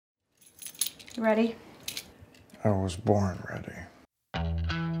Ready? I was born ready.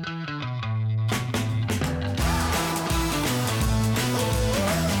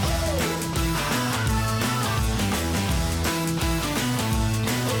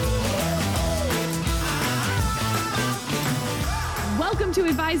 Welcome to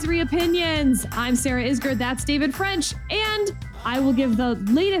Advisory Opinions. I'm Sarah Isgard, that's David French, and I will give the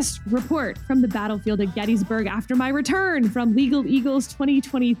latest report from the battlefield at Gettysburg after my return from Legal Eagles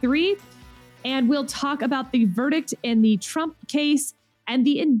 2023. And we'll talk about the verdict in the Trump case and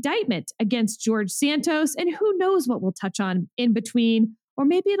the indictment against George Santos, and who knows what we'll touch on in between, or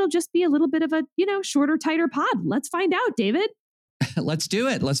maybe it'll just be a little bit of a, shorter, tighter pod. Let's find out, David. Let's do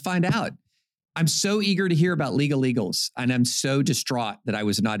it. Let's find out. I'm so eager to hear about Legal Eagles, and I'm so distraught that I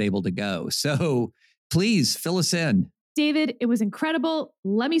was not able to go. So please fill us in. David, it was incredible.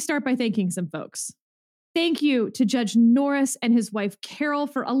 Let me start by thanking some folks. Thank you to Judge Norris and his wife, Carol,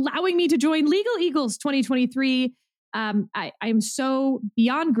 for allowing me to join Legal Eagles 2023. I'm so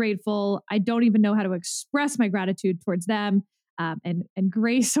beyond grateful. I don't even know how to express my gratitude towards them. And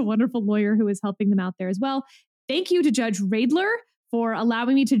Grace, a wonderful lawyer who is helping them out there as well. Thank you to Judge Radler for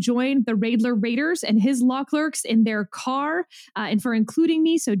allowing me to join the Radler Raiders and his law clerks in their car, and for including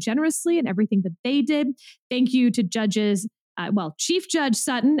me so generously in everything that they did. Thank you to Judges, Chief Judge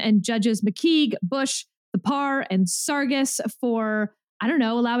Sutton and Judges McKeague, Bush, Thapar, and Sargis for,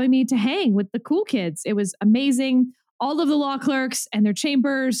 allowing me to hang with the cool kids. It was amazing. All of the law clerks and their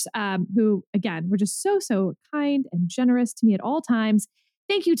chambers, who, again, were just so kind and generous to me at all times.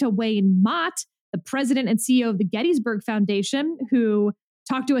 Thank you to Wayne Mott, the president and CEO of the Gettysburg Foundation, who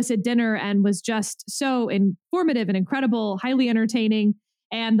talked to us at dinner and was just so informative and incredible, highly entertaining.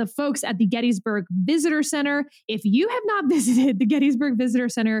 And the folks at the Gettysburg Visitor Center. If you have not visited the Gettysburg Visitor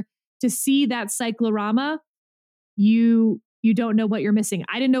Center to see that cyclorama, you don't know what you're missing.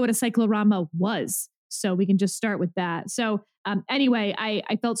 I didn't know what a cyclorama was, so we can just start with that. So anyway,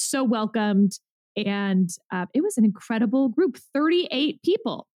 I felt so welcomed, and it was an incredible group, 38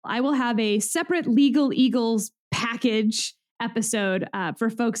 people. I will have a separate Legal Eagles package episode for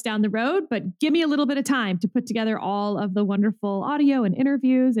folks down the road, but give me a little bit of time to put together all of the wonderful audio and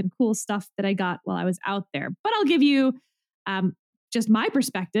interviews and cool stuff that I got while I was out there. But I'll give you just my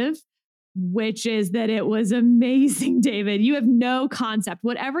perspective, which is that it was amazing, David. You have no concept,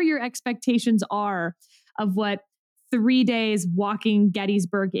 whatever your expectations are of what 3 days walking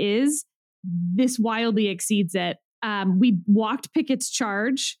Gettysburg is, this wildly exceeds it. We walked Pickett's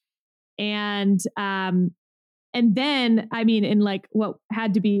Charge, and then, in like what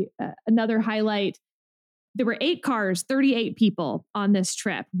had to be another highlight, there were 8 cars, 38 people on this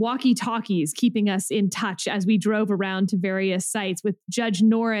trip, walkie-talkies keeping us in touch as we drove around to various sites, with Judge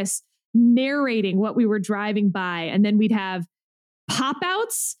Norris narrating what we were driving by. And then we'd have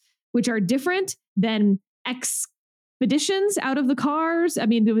pop-outs, which are different than expeditions out of the cars.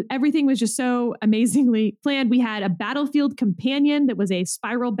 Everything was just so amazingly planned. We had a battlefield companion that was a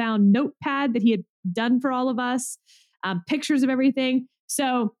spiral-bound notepad that he had done for all of us, pictures of everything.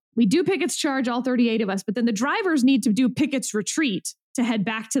 So we do Pickett's Charge, all 38 of us, but then the drivers need to do Pickett's Retreat to head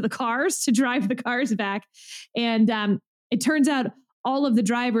back to the cars, to drive the cars back. And it turns out all of the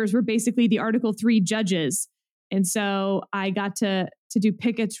drivers were basically the Article 3 judges. And so I got to do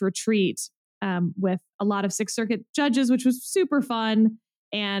Pickett's Retreat with a lot of Sixth Circuit judges, which was super fun.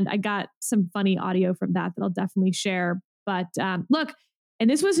 And I got some funny audio from that I'll definitely share. But look, and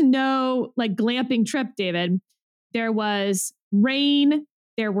this was no like glamping trip, David. There was rain.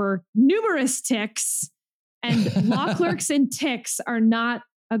 There were numerous ticks, and law clerks and ticks are not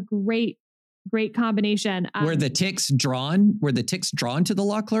a great combination. Were the ticks drawn? Were the ticks drawn to the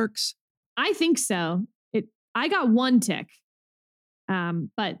law clerks? I think so. I got one tick,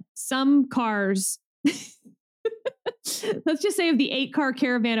 but some cars. Let's just say of the 8-car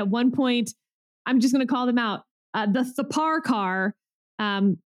caravan, at one point, I'm just going to call them out. The Thapar car,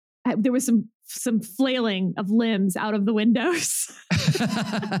 there was some flailing of limbs out of the windows.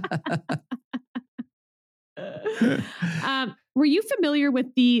 Were you familiar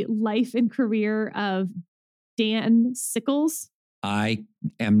with the life and career of Dan Sickles? I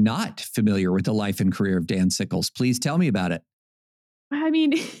am not familiar with the life and career of Dan Sickles. Please tell me about it. I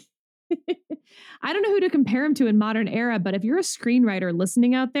don't know who to compare him to in modern era, but if you're a screenwriter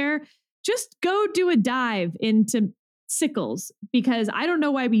listening out there, just go do a dive into Sickles, because I don't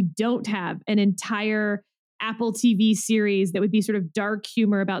know why we don't have an entire Apple TV series that would be sort of dark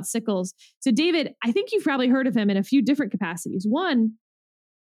humor about Sickles. So David, I think you've probably heard of him in a few different capacities. One,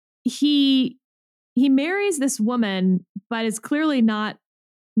 he marries this woman, but is clearly not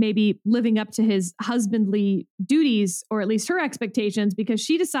maybe living up to his husbandly duties, or at least her expectations, because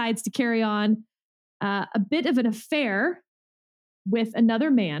she decides to carry on a bit of an affair with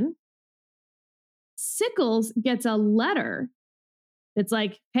another man. Sickles gets a letter that's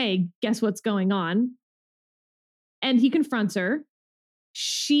like, hey, guess what's going on? And he confronts her.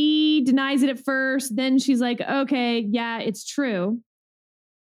 She denies it at first. Then she's like, okay, yeah, it's true.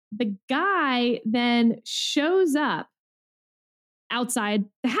 The guy then shows up outside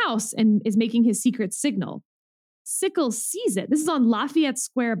the house and is making his secret signal. Sickles sees it. This is on Lafayette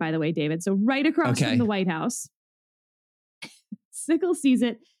Square, by the way, David. So right across from the White House. Sickles sees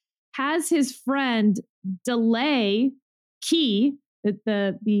it, has his friend delay Key.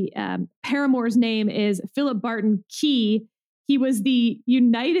 The paramour's name is Philip Barton Key. He was the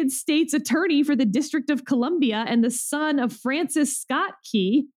United States Attorney for the District of Columbia and the son of Francis Scott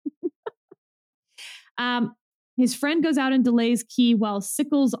Key. His friend goes out and delays Key while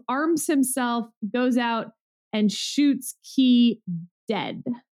Sickles arms himself, goes out and shoots Key dead.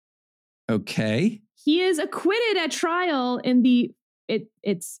 Okay. He is acquitted at trial in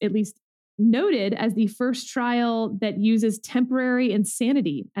it's at least noted as the first trial that uses temporary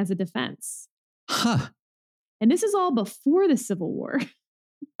insanity as a defense. Huh. And this is all before the Civil War.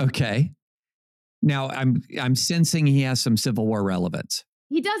 Okay. Now I'm sensing he has some Civil War relevance.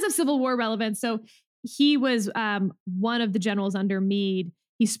 He does have Civil War relevance. So he was one of the generals under Meade.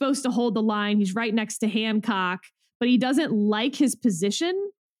 He's supposed to hold the line. He's right next to Hancock, but he doesn't like his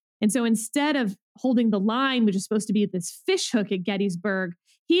position. And so instead of holding the line, which is supposed to be this fishhook at Gettysburg,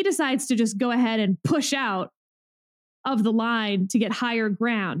 he decides to just go ahead and push out of the line to get higher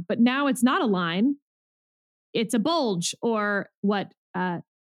ground. But now it's not a line. It's a bulge, or what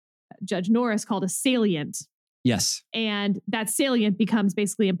Judge Norris called a salient. Yes. And that salient becomes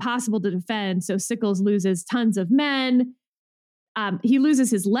basically impossible to defend. So Sickles loses tons of men. He loses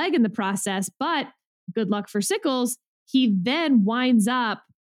his leg in the process, but good luck for Sickles. He then winds up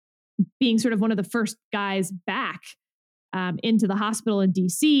being sort of one of the first guys back into the hospital in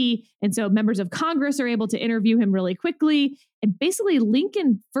DC. And so members of Congress are able to interview him really quickly. And basically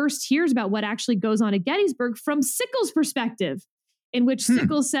Lincoln first hears about what actually goes on at Gettysburg from Sickles' perspective, in which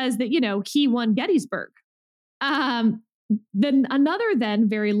Sickles says that, he won Gettysburg. Then another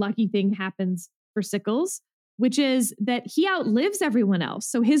very lucky thing happens for Sickles, which is that he outlives everyone else.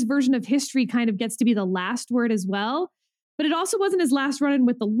 So his version of history kind of gets to be the last word as well. But it also wasn't his last run-in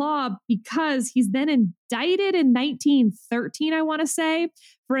with the law, because he's then indicted in 1913, I want to say,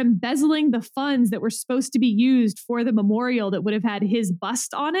 for embezzling the funds that were supposed to be used for the memorial that would have had his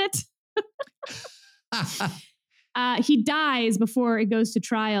bust on it. He dies before it goes to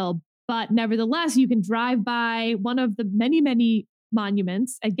trial. But nevertheless, you can drive by one of the many, many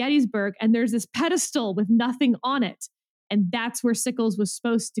monuments at Gettysburg, and there's this pedestal with nothing on it. And that's where Sickles was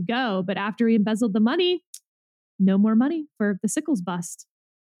supposed to go. But after he embezzled the money, no more money for the Sickles bust.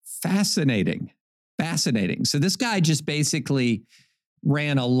 Fascinating. So this guy just basically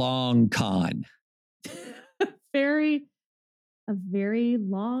ran a long con. A very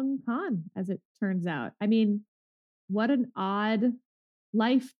long con, as it turns out. I mean, what an odd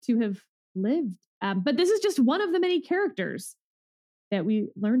life to have lived. But this is just one of the many characters that we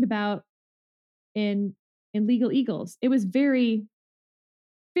learned about in Legal Eagles. It was very,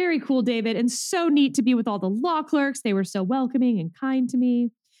 very cool, David, and so neat to be with all the law clerks. They were so welcoming and kind to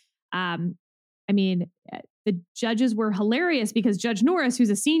me. The judges were hilarious, because Judge Norris, who's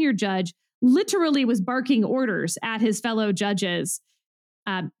a senior judge, literally was barking orders at his fellow judges.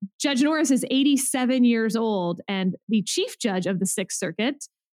 Judge Norris is 87 years old, and the chief judge of the Sixth Circuit,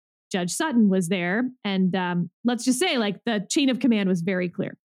 Judge Sutton, was there. And let's just say, the chain of command was very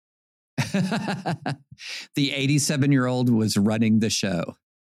clear. The 87-year-old was running the show.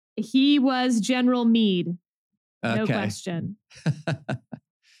 He was General Meade. No question.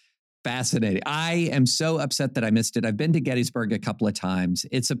 Fascinating. I am so upset that I missed it. I've been to Gettysburg a couple of times.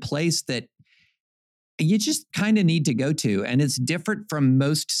 It's a place that you just kind of need to go to. And it's different from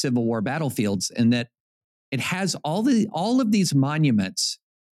most Civil War battlefields in that it has all of these monuments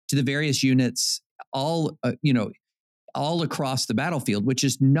to the various units, all across the battlefield, which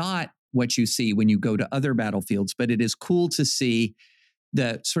is not what you see when you go to other battlefields. But it is cool to see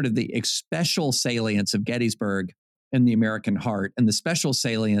the sort of the special salience of Gettysburg and the American heart, and the special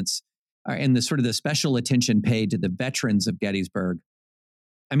salience and the sort of the special attention paid to the veterans of Gettysburg.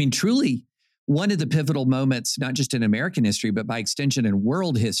 I mean, truly one of the pivotal moments, not just in American history, but by extension in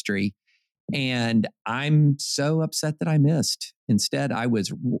world history. And I'm so upset that I missed. Instead,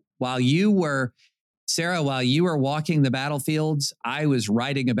 while you were walking the battlefields, I was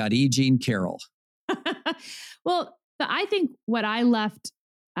writing about E. Jean Carroll. Well, I think what I left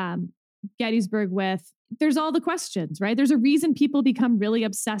um, Gettysburg with, there's all the questions, right? There's a reason people become really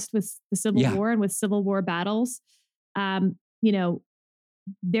obsessed with the Civil War and with Civil War battles. You know,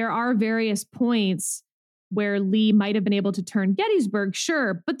 there are various points where Lee might have been able to turn Gettysburg,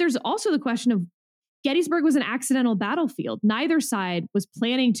 sure, but there's also the question of Gettysburg was an accidental battlefield. Neither side was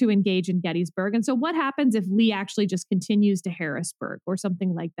planning to engage in Gettysburg. And so what happens if Lee actually just continues to Harrisburg or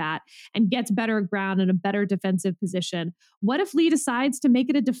something like that and gets better ground in a better defensive position? What if Lee decides to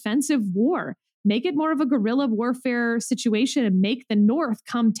make it a defensive war, make it more of a guerrilla warfare situation and make the North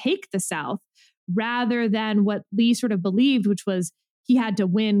come take the South rather than what Lee sort of believed, which was he had to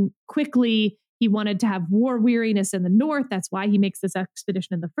win quickly. He wanted to have war weariness in the North. That's why he makes this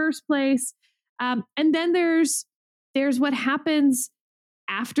expedition in the first place. And then there's what happens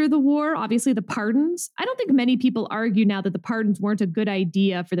after the war. Obviously, the pardons. I don't think many people argue now that the pardons weren't a good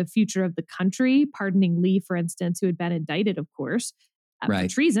idea for the future of the country. Pardoning Lee, for instance, who had been indicted, of course, for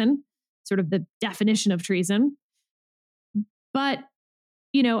treason, sort of the definition of treason. But,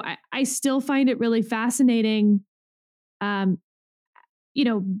 you know, I still find it really fascinating. You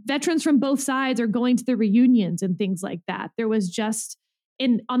know, veterans from both sides are going to the reunions and things like that. There was just,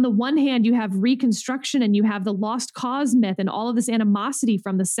 on the one hand, you have Reconstruction and you have the lost cause myth and all of this animosity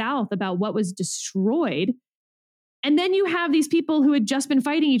from the South about what was destroyed. And then you have these people who had just been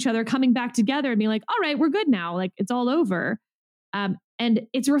fighting each other coming back together and being like, all right, we're good now. Like, it's all over. And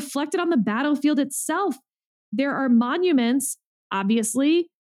it's reflected on the battlefield itself. There are monuments, obviously,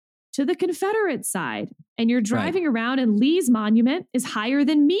 to the Confederate side. And you're driving around and Lee's monument is higher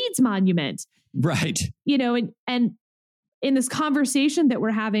than Meade's monument. Right. You know, and in this conversation that we're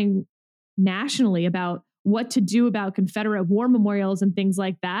having nationally about what to do about Confederate war memorials and things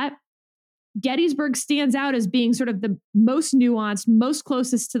like that, Gettysburg stands out as being sort of the most nuanced, most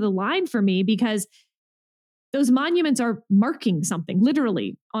closest to the line for me, because those monuments are marking something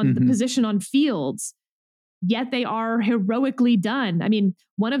literally on the position on fields, yet they are heroically done. I mean,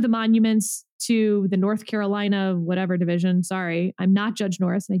 one of the monuments to the North Carolina, whatever division, sorry, I'm not Judge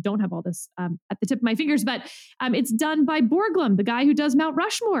Norris and I don't have all this at the tip of my fingers, but it's done by Borglum, the guy who does Mount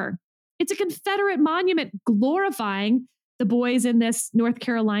Rushmore. It's a Confederate monument glorifying the boys in this North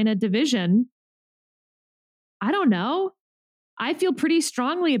Carolina division. I don't know. I feel pretty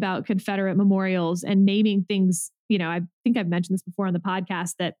strongly about Confederate memorials and naming things. You know, I think I've mentioned this before on the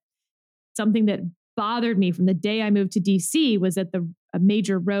podcast, that something that bothered me from the day I moved to DC was that a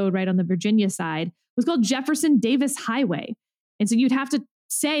major road right on the Virginia side was called Jefferson Davis Highway. And so you'd have to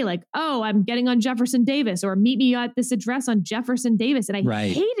say like, oh, I'm getting on Jefferson Davis, or meet me at this address on Jefferson Davis. And I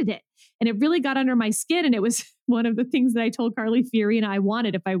hated it. And it really got under my skin. And it was one of the things that I told Carly Fieri and I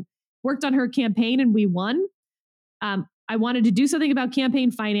wanted, if I worked on her campaign and we won, I wanted to do something about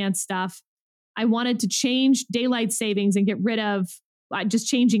campaign finance stuff. I wanted to change daylight savings and get rid of just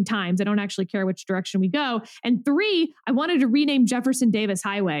changing times. I don't actually care which direction we go. And 3, I wanted to rename Jefferson Davis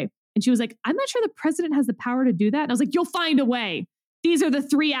Highway. And she was like, I'm not sure the president has the power to do that. And I was like, you'll find a way. These are the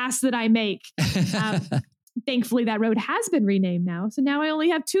 3 asks that I make. Thankfully, that road has been renamed now. So now I only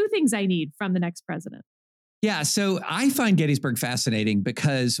have 2 things I need from the next president. Yeah. So I find Gettysburg fascinating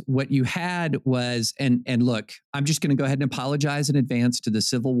because what you had was, and look, I'm just going to go ahead and apologize in advance to the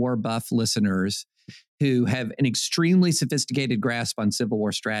Civil War buff listeners who have an extremely sophisticated grasp on Civil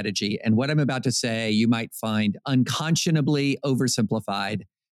War strategy. And what I'm about to say, you might find unconscionably oversimplified,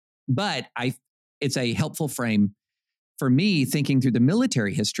 but it's a helpful frame for me thinking through the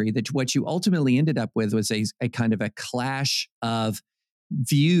military history, that what you ultimately ended up with was a kind of a clash of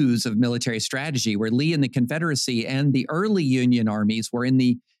views of military strategy, where Lee and the Confederacy and the early Union armies were in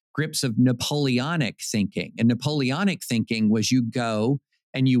the grips of Napoleonic thinking. And Napoleonic thinking was you go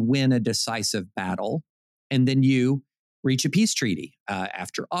and you win a decisive battle, and then you reach a peace treaty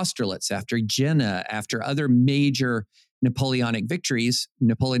after Austerlitz, after Jena, after other major Napoleonic victories.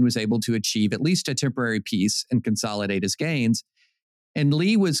 Napoleon was able to achieve at least a temporary peace and consolidate his gains. And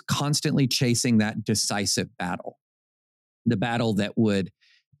Lee was constantly chasing that decisive battle, the battle that would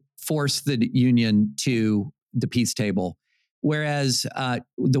force the Union to the peace table. Whereas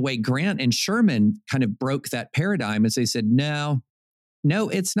the way Grant and Sherman kind of broke that paradigm is they said, no,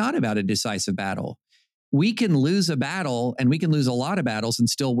 it's not about a decisive battle. We can lose a battle, and we can lose a lot of battles and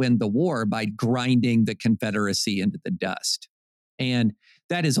still win the war by grinding the Confederacy into the dust. And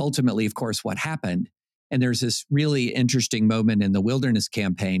that is ultimately, of course, what happened. And there's this really interesting moment in the Wilderness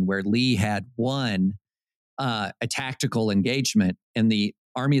Campaign where Lee had won a tactical engagement, and the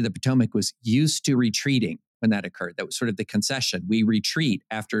Army of the Potomac was used to retreating when that occurred. That was sort of the concession. We retreat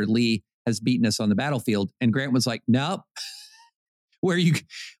after Lee has beaten us on the battlefield. And Grant was like, nope.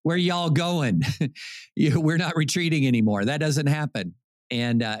 Where y'all going? We're not retreating anymore. That doesn't happen.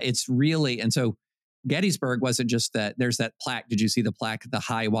 And it's really, and so Gettysburg wasn't just that. There's that plaque. Did you see the plaque, the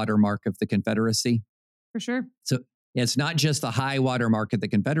high water mark of the Confederacy? For sure. So it's not just the high water mark of the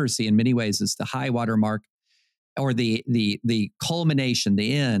Confederacy. In many ways, it's the high water mark, or the culmination,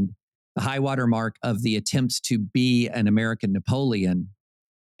 the end, the high water mark of the attempts to be an American Napoleon,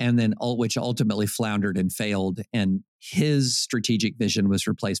 and then which ultimately floundered and failed. And his strategic vision was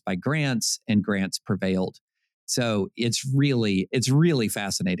replaced by Grant's, and Grant's prevailed. So it's really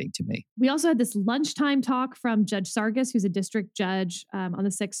fascinating to me. We also had this lunchtime talk from Judge Sargis, who's a district judge on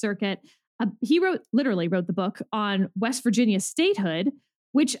the Sixth Circuit. He literally wrote the book on West Virginia statehood,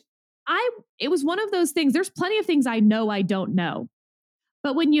 which it was one of those things. There's plenty of things I know I don't know.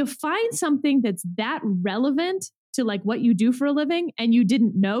 But when you find something that's that relevant to like what you do for a living and you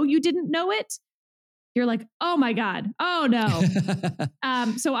didn't know it, you're like, oh my God, oh no.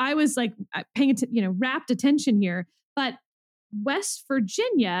 So I was like paying rapt attention here. But West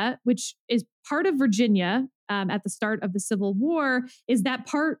Virginia, which is part of Virginia at the start of the Civil War, is that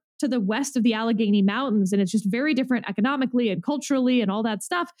part to the west of the Allegheny Mountains. And it's just very different economically and culturally and all that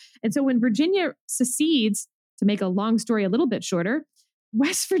stuff. And so when Virginia secedes, to make a long story a little bit shorter,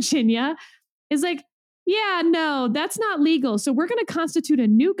 West Virginia is like, yeah, no, that's not legal. So we're going to constitute a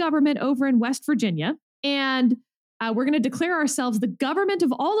new government over in West Virginia. And we're going to declare ourselves the government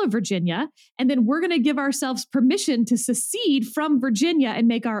of all of Virginia. And then we're going to give ourselves permission to secede from Virginia and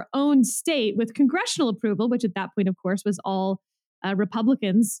make our own state with congressional approval, which at that point, of course, was all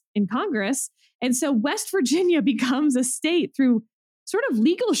Republicans in Congress. And so West Virginia becomes a state through sort of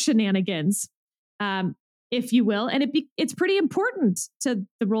legal shenanigans, if you will. And it's pretty important to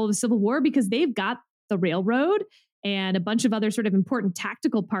the role of the Civil War because they've got the railroad and a bunch of other sort of important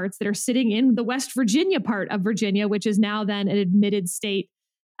tactical parts that are sitting in the West Virginia part of Virginia, which is now then an admitted state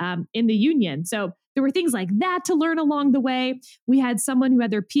in the Union. So there were things like that to learn along the way. We had someone who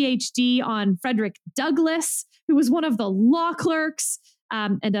had their PhD on Frederick Douglass, who was one of the law clerks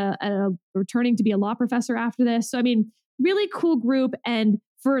and returning to be a law professor after this. So, I mean, really cool group. And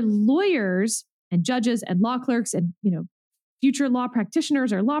for lawyers and judges and law clerks and, future law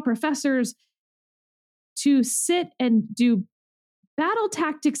practitioners or law professors to sit and do battle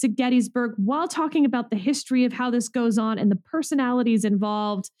tactics at Gettysburg while talking about the history of how this goes on and the personalities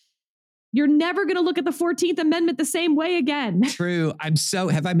involved. You're never going to look at the 14th Amendment the same way again. True.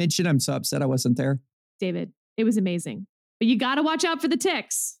 Have I mentioned I'm so upset I wasn't there? David, it was amazing. But you got to watch out for the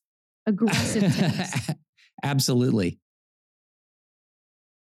ticks. Aggressive ticks. Absolutely.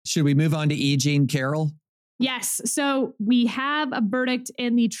 Should we move on to E. Jean Carroll? Yes. So we have a verdict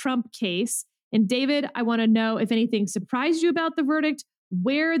in the Trump case. And David, I want to know if anything surprised you about the verdict,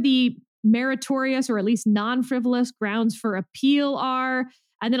 where the meritorious or at least non-frivolous grounds for appeal are.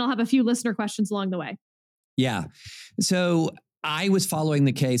 And then I'll have a few listener questions along the way. Yeah. So I was following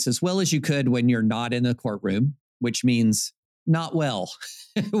the case as well as you could when you're not in the courtroom, which means not well.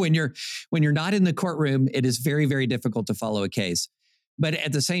 When you're not in the courtroom, it is very, very difficult to follow a case. But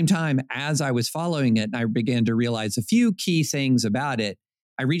at the same time, as I was following it, and I began to realize a few key things about it,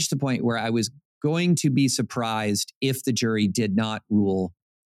 I reached the point where I was going to be surprised if the jury did not rule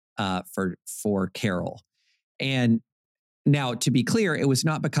for Carroll. And now, to be clear, it was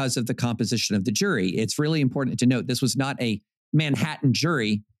not because of the composition of the jury. It's really important to note this was not a Manhattan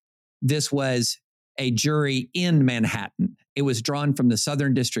jury. This was a jury in Manhattan. It was drawn from the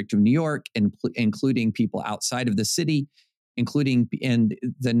Southern District of New York, including people outside of the city, including in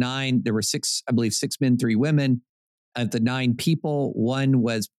the 9, there were 6 men, 3 women. Of the 9 people, one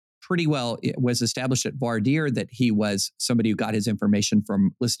was it was established at voir dire that he was somebody who got his information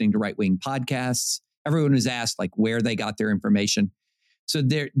from listening to right-wing podcasts. Everyone was asked like where they got their information. So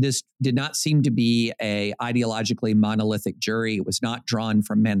this did not seem to be a ideologically monolithic jury. It was not drawn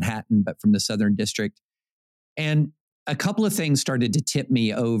from Manhattan, but from the Southern District. And a couple of things started to tip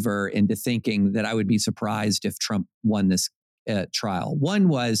me over into thinking that I would be surprised if Trump won this trial. One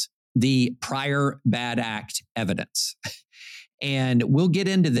was the prior bad act evidence. And we'll get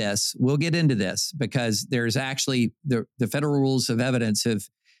into this because there's actually the federal rules of evidence have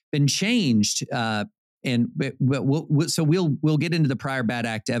been changed. We'll get into the prior bad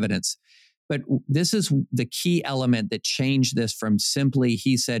act evidence. But this is the key element that changed this from simply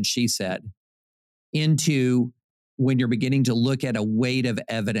he said, she said, into when you're beginning to look at a weight of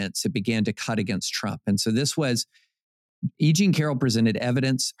evidence, it began to cut against Trump. And so this was, E. Jean Carroll presented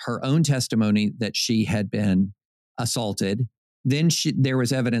evidence, her own testimony that she had been assaulted. Then there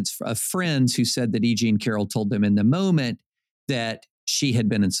was evidence of friends who said that E. Jean Carroll told them in the moment that she had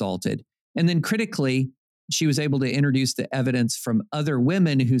been assaulted. And then critically, she was able to introduce the evidence from other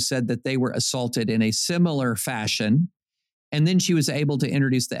women who said that they were assaulted in a similar fashion. And then she was able to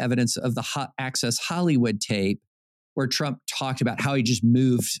introduce the evidence of the Access Hollywood tape where Trump talked about how he just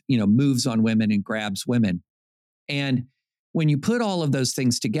moves on women and grabs women. And when you put all of those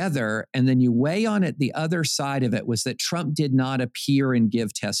things together and then you weigh on it, the other side of it was that Trump did not appear and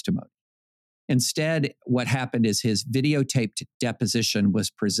give testimony. Instead, what happened is his videotaped deposition was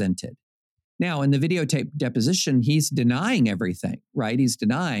presented. Now, in the videotaped deposition, he's denying everything, right? He's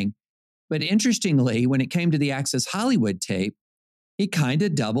denying. But interestingly, when it came to the Access Hollywood tape, he kind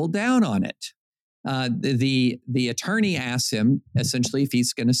of doubled down on it. The attorney asked him essentially if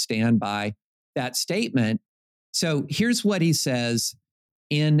he's going to stand by that statement. So here's what he says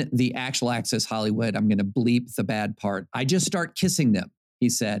in the actual Access Hollywood. I'm going to bleep the bad part. I just start kissing them, he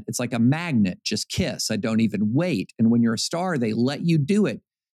said. It's like a magnet, just kiss. I don't even wait. And when you're a star, they let you do it.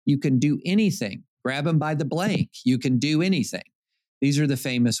 You can do anything. Grab them by the blank. You can do anything. These are the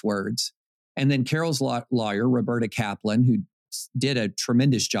famous words. And then Carol's lawyer, Roberta Kaplan, who did a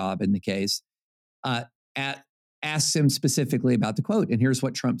tremendous job in the case, asks him specifically about the quote. And here's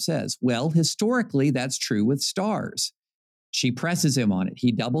what Trump says. Well, historically, that's true with stars. She presses him on it.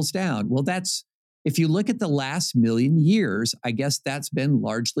 He doubles down. Well, if you look at the last million years, I guess that's been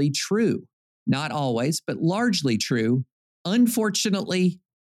largely true. Not always, but largely true. Unfortunately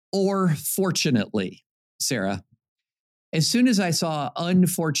or fortunately, Sarah. As soon as I saw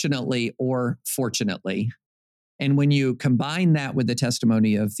unfortunately or fortunately, and when you combine that with the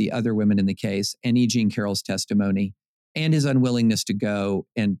testimony of the other women in the case and E. Jean Carroll's testimony and his unwillingness to go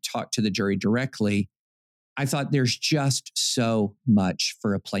and talk to the jury directly, I thought there's just so much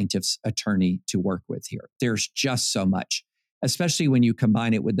for a plaintiff's attorney to work with here. There's just so much, especially when you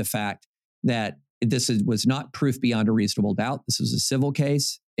combine it with the fact that was not proof beyond a reasonable doubt. This was a civil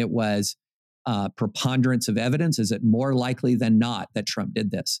case. It was preponderance of evidence. Is it more likely than not that Trump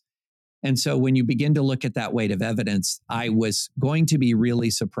did this? And so when you begin to look at that weight of evidence, I was going to be really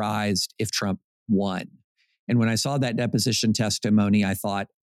surprised if Trump won. And when I saw that deposition testimony, I thought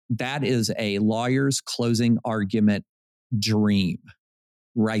that is a lawyer's closing argument dream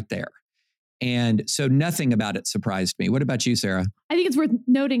right there. And so nothing about it surprised me. What about you, Sarah? I think it's worth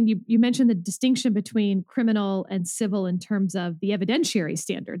noting, you mentioned the distinction between criminal and civil in terms of the evidentiary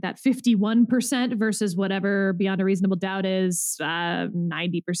standard, that 51% versus whatever beyond a reasonable doubt is 90%,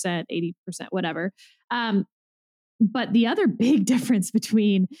 80%, whatever. But the other big difference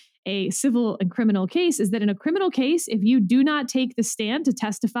between a civil and criminal case is that in a criminal case, if you do not take the stand to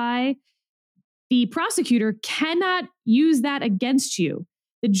testify, the prosecutor cannot use that against you.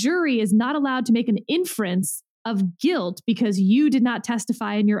 The jury is not allowed to make an inference of guilt because you did not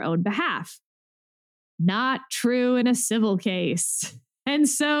testify in your own behalf. Not true in a civil case. And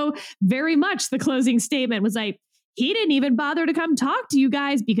so very much the closing statement was like, he didn't even bother to come talk to you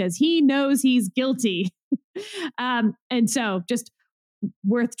guys because he knows he's guilty. And so just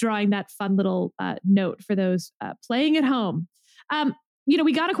worth drawing that fun little note for those playing at home.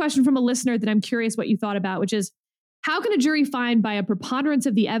 We got a question from a listener that I'm curious what you thought about, which is, how can a jury find by a preponderance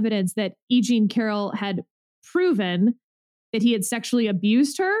of the evidence that E. Jean Carroll had proven that he had sexually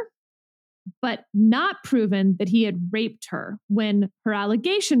abused her, but not proven that he had raped her when her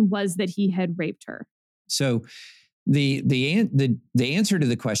allegation was that he had raped her? So the answer to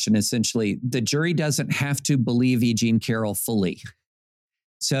the question, essentially, the jury doesn't have to believe E. Jean Carroll fully.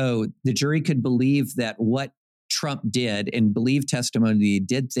 So the jury could believe that what Trump did and believe testimony that he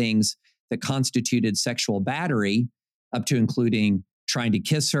did things that constituted sexual battery, up to including trying to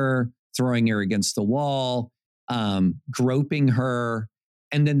kiss her, throwing her against the wall, groping her,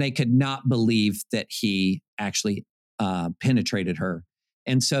 and then they could not believe that he actually penetrated her.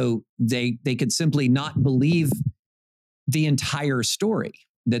 And so they could simply not believe the entire story,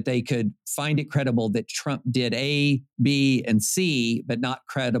 that they could find it credible that Trump did A, B, and C, but not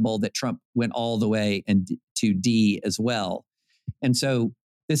credible that Trump went all the way to D as well. And so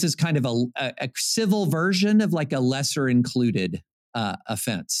this is kind of a civil version of like a lesser included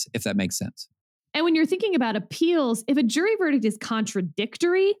offense, if that makes sense. And when you're thinking about appeals, if a jury verdict is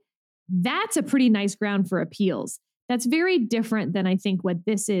contradictory, that's a pretty nice ground for appeals. That's very different than I think what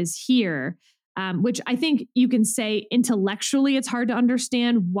this is here, which I think you can say intellectually, it's hard to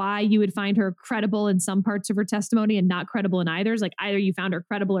understand why you would find her credible in some parts of her testimony and not credible in either. Like either you found her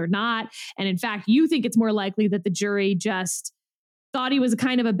credible or not. And in fact, you think it's more likely that the jury just thought he was a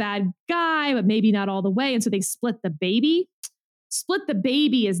kind of a bad guy, but maybe not all the way. And so they split the baby. Split the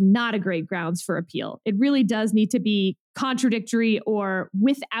baby is not a great grounds for appeal. It really does need to be contradictory or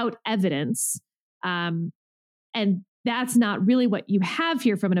without evidence. And that's not really what you have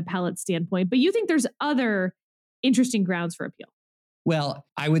here from an appellate standpoint. But you think there's other interesting grounds for appeal. Well,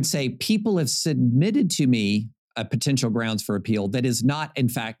 I would say people have submitted to me a potential grounds for appeal that is not, in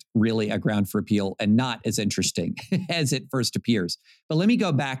fact, really a ground for appeal and not as interesting as it first appears. But let me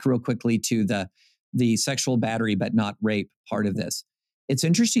go back real quickly to the sexual battery but not rape part of this. It's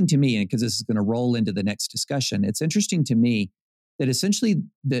interesting to me, and because this is going to roll into the next discussion, it's interesting to me that essentially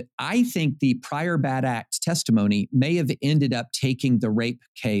I think the prior bad act testimony may have ended up taking the rape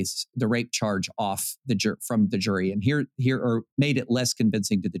charge off from the jury, and here or made it less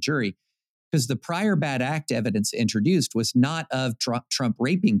convincing to the jury, because the prior bad act evidence introduced was not of Trump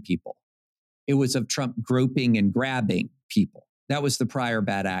raping people. It was of Trump groping and grabbing people. That was the prior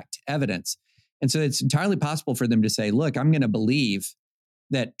bad act evidence. And so it's entirely possible for them to say, look, I'm going to believe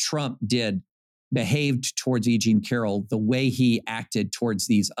that Trump behaved towards E. Jean Carroll the way he acted towards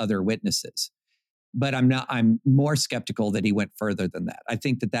these other witnesses. But I'm more skeptical that he went further than that. I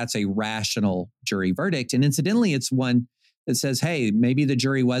think that that's a rational jury verdict. And incidentally, it's one that says, hey, maybe the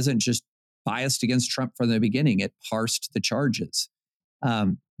jury wasn't just biased against Trump from the beginning. It parsed the charges.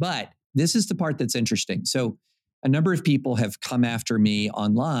 But this is the part that's interesting. So a number of people have come after me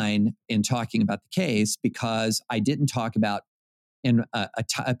online in talking about the case because I didn't talk about in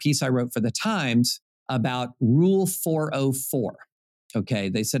a piece I wrote for the Times about Rule 404. Okay,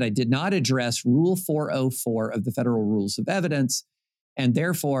 they said I did not address Rule 404 of the Federal Rules of Evidence, and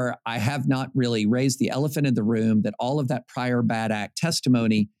therefore I have not really raised the elephant in the room that all of that prior bad act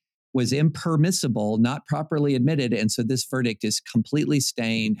testimony was impermissible, not properly admitted, and so this verdict is completely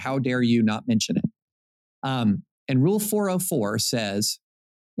stained. How dare you not mention it? And Rule 404 says,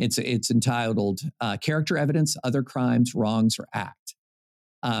 it's entitled Character Evidence, Other Crimes, Wrongs, or Act.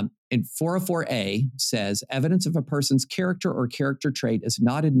 And 404A says, evidence of a person's character or character trait is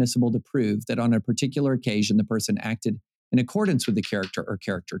not admissible to prove that on a particular occasion the person acted in accordance with the character or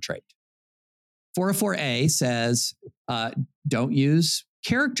character trait. 404A says, don't use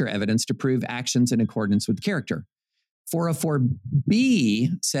character evidence to prove actions in accordance with character. 404B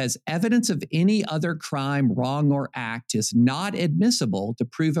says evidence of any other crime, wrong, or act is not admissible to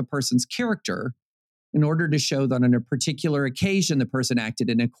prove a person's character in order to show that on a particular occasion the person acted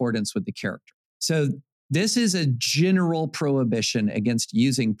in accordance with the character. So this is a general prohibition against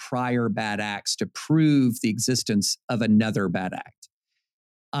using prior bad acts to prove the existence of another bad act.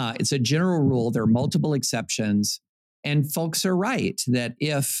 It's a general rule. There are multiple exceptions. And folks are right that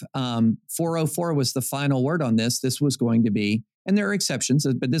if 404 was the final word on this, this was going to be, and there are exceptions,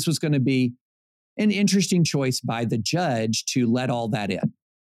 but this was going to be an interesting choice by the judge to let all that in.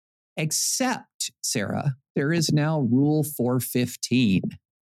 Except, Sarah, there is now Rule 415.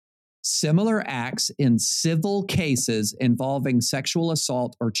 Similar acts in civil cases involving sexual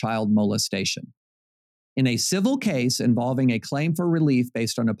assault or child molestation. In a civil case involving a claim for relief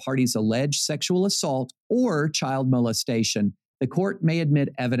based on a party's alleged sexual assault or child molestation, the court may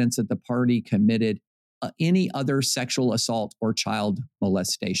admit evidence that the party committed any other sexual assault or child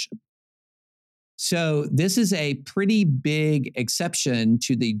molestation. So this is a pretty big exception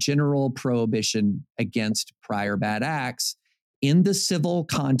to the general prohibition against prior bad acts in the civil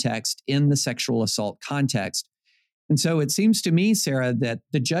context, in the sexual assault context. And so it seems to me, Sarah, that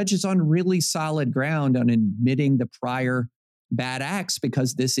the judge is on really solid ground on admitting the prior bad acts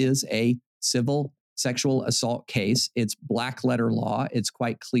because this is a civil sexual assault case. It's black letter law. It's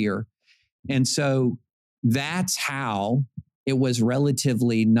quite clear. And so that's how it was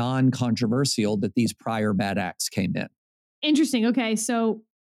relatively non-controversial that these prior bad acts came in. Interesting. Okay. So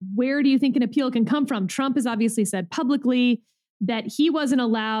where do you think an appeal can come from? Trump has obviously said publicly that he wasn't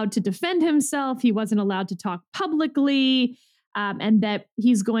allowed to defend himself. He wasn't allowed to talk publicly, and that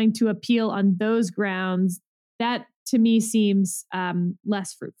he's going to appeal on those grounds. That to me seems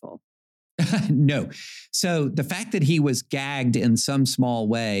less fruitful. No. So the fact that he was gagged in some small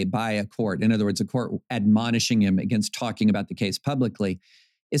way by a court, in other words, a court admonishing him against talking about the case publicly,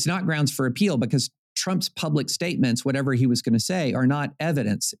 is not grounds for appeal because Trump's public statements, whatever he was going to say, are not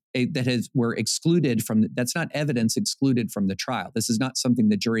evidence were excluded from. That's not evidence excluded from the trial. This is not something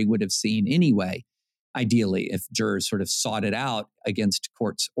the jury would have seen anyway. Ideally, if jurors sort of sought it out against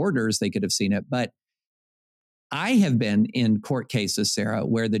court's orders, they could have seen it. But I have been in court cases, Sarah,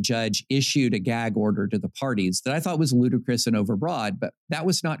 where the judge issued a gag order to the parties that I thought was ludicrous and overbroad, but that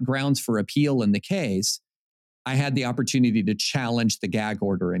was not grounds for appeal in the case. I had the opportunity to challenge the gag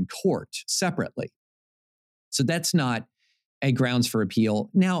order in court separately. So that's not a grounds for appeal.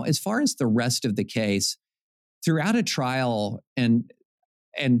 Now, as far as the rest of the case, throughout a trial, and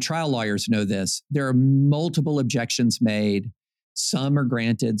trial lawyers know this, there are multiple objections made. Some are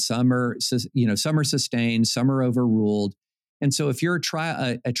granted, some are sustained, some are overruled. And so if you're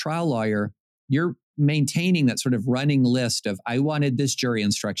a trial lawyer, you're maintaining that sort of running list of, I wanted this jury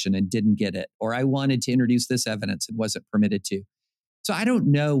instruction and didn't get it, or I wanted to introduce this evidence and wasn't permitted to. So I don't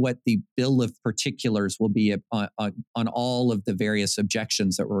know what the bill of particulars will be on all of the various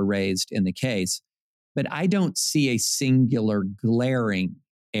objections that were raised in the case, but I don't see a singular glaring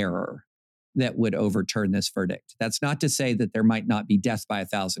error that would overturn this verdict. That's not to say that there might not be death by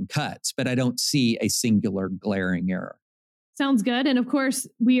 1,000 cuts, but I don't see a singular glaring error. Sounds good. And of course,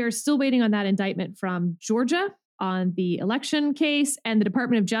 we are still waiting on that indictment from Georgia on the election case. And the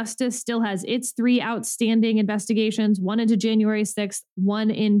Department of Justice still has its 3 outstanding investigations, one into January 6th,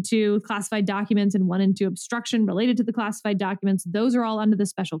 one into classified documents, and one into obstruction related to the classified documents. Those are all under the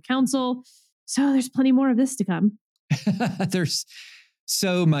special counsel. So there's plenty more of this to come. There's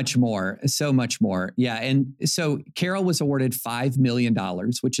so much more, so much more. Yeah. And so Carroll was awarded $5 million,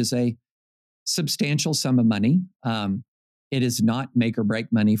 which is a substantial sum of money. It is not make or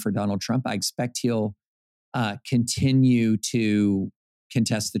break money for Donald Trump. I expect he'll continue to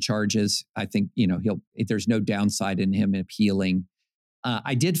contest the charges. I think, there's no downside in him appealing.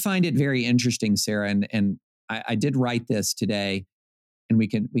 I did find it very interesting, Sarah, and I did write this today, and we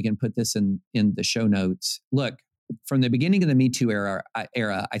can put this in the show notes. Look, from the beginning of the Me Too era,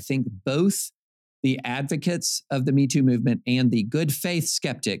 I think both the advocates of the Me Too movement and the good faith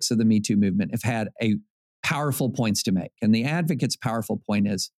skeptics of the Me Too movement have had a powerful points to make. And the advocate's powerful point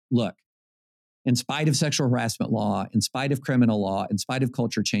is, look, in spite of sexual harassment law, in spite of criminal law, in spite of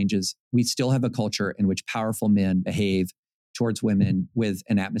culture changes, we still have a culture in which powerful men behave towards women with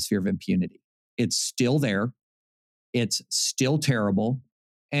an atmosphere of impunity. It's still there. It's still terrible.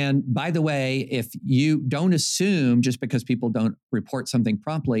 And by the way, if you don't assume just because people don't report something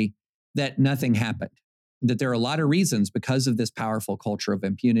promptly that nothing happened, that there are a lot of reasons because of this powerful culture of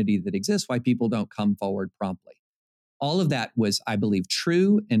impunity that exists why people don't come forward promptly. All of that was, I believe,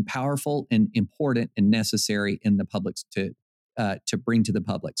 true and powerful and important and necessary in the public to bring to the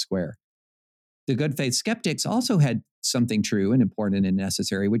public square. The good faith skeptics also had something true and important and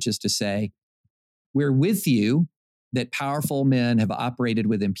necessary, which is to say, we're with you that powerful men have operated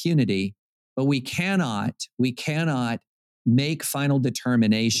with impunity, but we cannot make final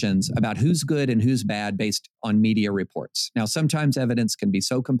determinations about who's good and who's bad based on media reports. Now, sometimes evidence can be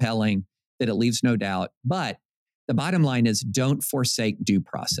so compelling that it leaves no doubt, but the bottom line is don't forsake due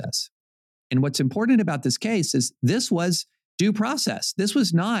process. And what's important about this case is this was due process. This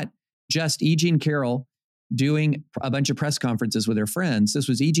was not just E. Jean Carroll doing a bunch of press conferences with her friends. This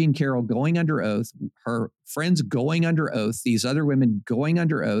was E. Jean Carroll going under oath, her friends going under oath, these other women going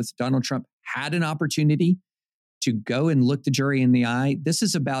under oath. Donald Trump had an opportunity to go and look the jury in the eye. This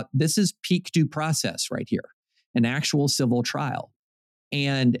is peak due process right here, an actual civil trial.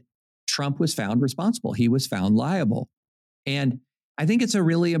 And Trump was found responsible. He was found liable. And I think it's a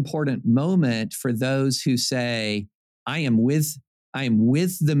really important moment for those who say, I am with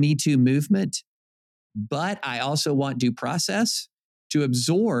the Me Too movement, but I also want due process, to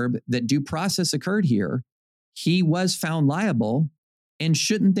absorb that due process occurred here. He was found liable. And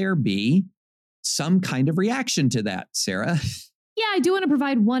shouldn't there be some kind of reaction to that, Sarah? Yeah, I do want to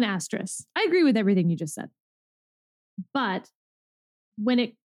provide one asterisk. I agree with everything you just said. But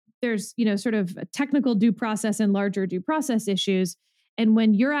when there's, sort of a technical due process and larger due process issues, and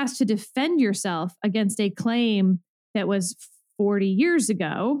when you're asked to defend yourself against a claim that was 40 years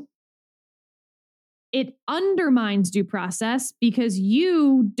ago, it undermines due process because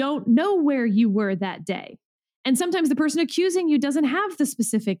you don't know where you were that day. And sometimes the person accusing you doesn't have the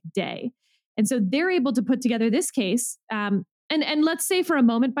specific day. And so they're able to put together this case. And let's say for a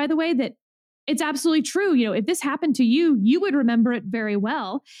moment, by the way, that it's absolutely true. If this happened to you, you would remember it very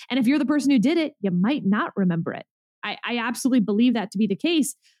well. And if you're the person who did it, you might not remember it. I absolutely believe that to be the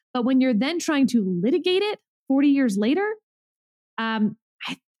case. But when you're then trying to litigate it 40 years later,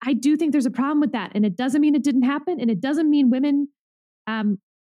 I do think there's a problem with that. And it doesn't mean it didn't happen. And it doesn't mean women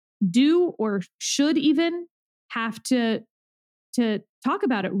do or should even have to talk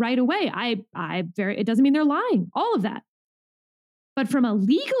about it right away. It doesn't mean they're lying, all of that. But from a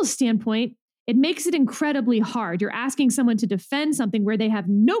legal standpoint, it makes it incredibly hard. You're asking someone to defend something where they have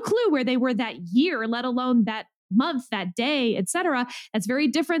no clue where they were that year, let alone that month, that day, et cetera. That's very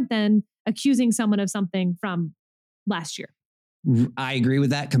different than accusing someone of something from last year. I agree with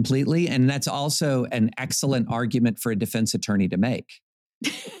that completely. And that's also an excellent argument for a defense attorney to make.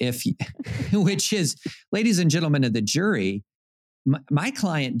 Which is, ladies and gentlemen of the jury, my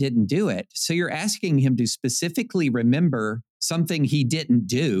client didn't do it. So you're asking him to specifically remember something he didn't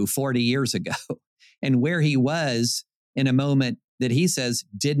do 40 years ago and where he was in a moment that he says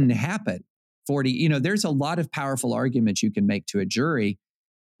didn't happen 40. There's a lot of powerful arguments you can make to a jury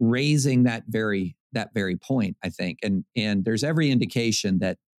raising that very that very point, I think. And there's every indication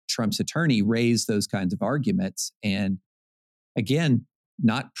that Trump's attorney raised those kinds of arguments. And again,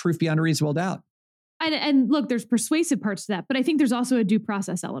 not proof beyond a reasonable doubt. And look, there's persuasive parts to that, but I think there's also a due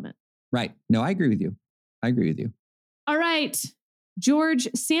process element. Right. No, I agree with you. All right. George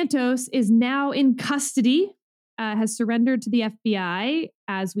Santos is now in custody, has surrendered to the FBI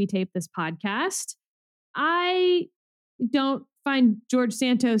as we tape this podcast. I don't find George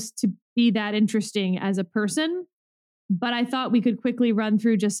Santos to be that interesting as a person, but I thought we could quickly run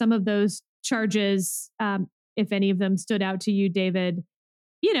through just some of those charges, if any of them stood out to you, David.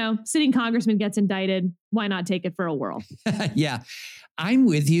 You know, sitting congressman gets indicted. Why not take it for a whirl? Yeah, I'm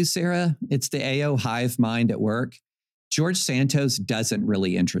with you, Sarah. It's the AO hive mind at work. George Santos doesn't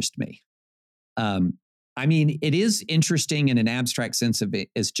really interest me. I mean, it is interesting in an abstract sense of it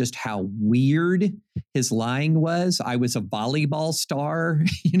is just how weird his lying was. I was a volleyball star,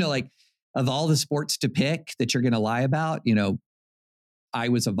 like of all the sports to pick that you're going to lie about, I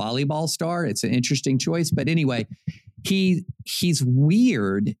was a volleyball star. It's an interesting choice. But anyway, he's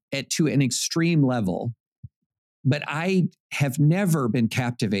weird to an extreme level. But I have never been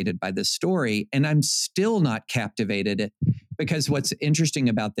captivated by this story. And I'm still not captivated because what's interesting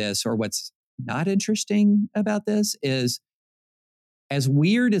about this, or what's not interesting about this, is as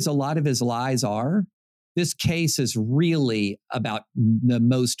weird as a lot of his lies are, this case is really about the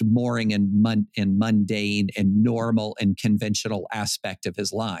most boring and mundane and normal and conventional aspect of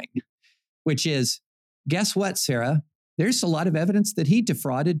his lying, which is, guess what, Sarah? There's a lot of evidence that he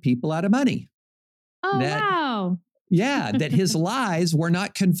defrauded people out of money. Oh, wow. Yeah, that his lies were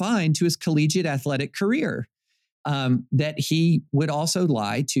not confined to his collegiate athletic career, that he would also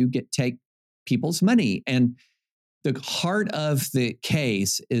lie to take people's money. And the heart of the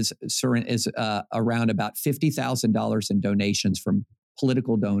case is around about $50,000 in donations from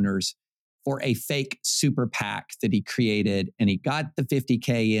political donors for a fake super PAC that he created. And he got the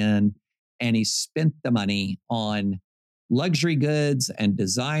 $50K in, and he spent the money on luxury goods and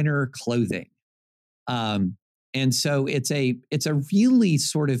designer clothing. And so it's a really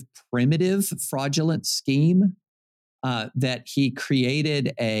sort of primitive, fraudulent scheme that he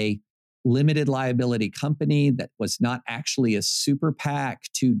created a limited liability company that was not actually a super PAC.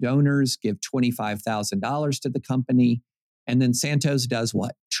 Two donors give $25,000 to the company. And then Santos does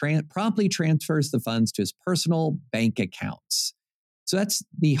what? Promptly transfers the funds to his personal bank accounts. So that's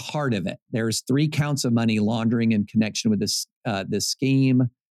the heart of it. There's 3 counts of money laundering in connection with this scheme.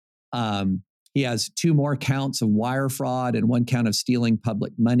 He has 2 more counts of wire fraud and 1 count of stealing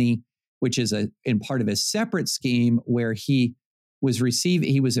public money, which is in part of a separate scheme where he was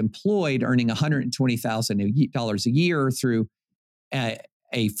employed earning $120,000 a year through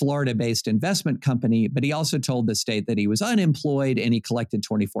a Florida-based investment company, but he also told the state that he was unemployed and he collected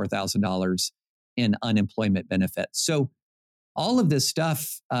 $24,000 in unemployment benefits. So all of this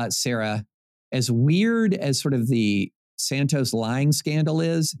stuff, Sarah, as weird as sort of the Santos lying scandal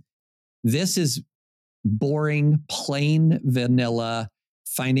is, this is boring, plain vanilla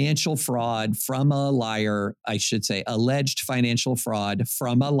financial fraud from a liar, I should say, alleged financial fraud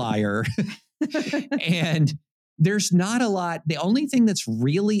from a liar. And there's not a lot. The only thing that's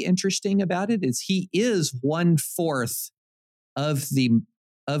really interesting about it is he is 1/4 of the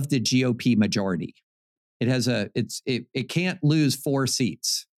GOP majority. It can't lose 4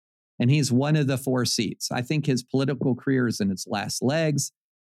 seats. And he's one of the 4 seats. I think his political career is in its last legs.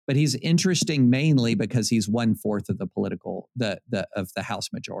 But he's interesting mainly because he's 1/4 of the House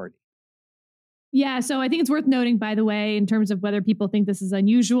majority. Yeah, so I think it's worth noting, by the way, in terms of whether people think this is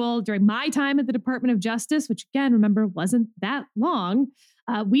unusual. During my time at the Department of Justice, which again, remember, wasn't that long,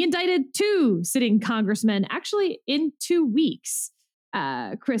 we indicted 2 sitting congressmen actually in 2 weeks.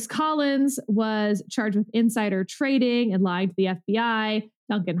 Chris Collins was charged with insider trading and lying to the FBI.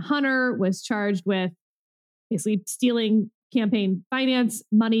 Duncan Hunter was charged with basically stealing campaign finance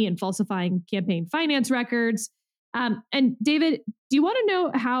money and falsifying campaign finance records. And David, do you want to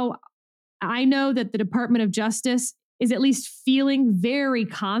know how I know that the Department of Justice is at least feeling very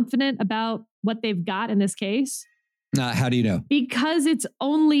confident about what they've got in this case? How do you know? Because it's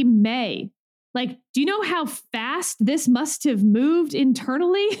only May. Like, do you know how fast this must have moved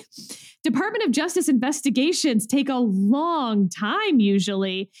internally? Department of Justice investigations take a long time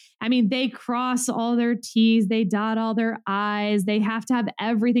usually. I mean, they cross all their T's, they dot all their I's, they have to have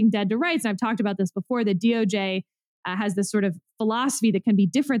everything dead to rights. And I've talked about this before. The DOJ has this sort of philosophy that can be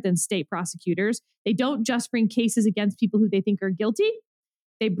different than state prosecutors. They don't just bring cases against people who they think are guilty.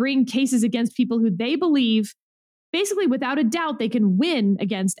 They bring cases against people who they believe, basically without a doubt, they can win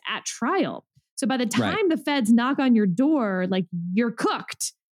against at trial. So by the time the feds knock on your door, like, you're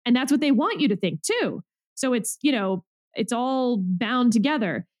cooked. And that's what they want you to think too. So it's, it's all bound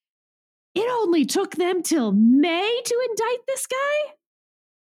together. It only took them till May to indict this guy?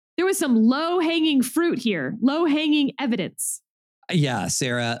 There was some low-hanging fruit here, low-hanging evidence. Yeah,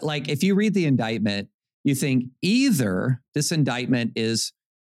 Sarah, like if you read the indictment, you think either this indictment is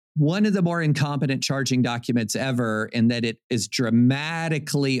one of the more incompetent charging documents ever, in that it is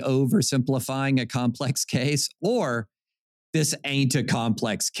dramatically oversimplifying a complex case, or this ain't a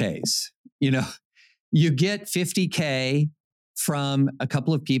complex case. You get $50K from a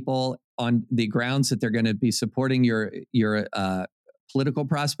couple of people on the grounds that they're going to be supporting your political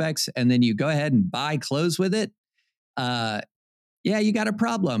prospects, and then you go ahead and buy clothes with it. Yeah, you got a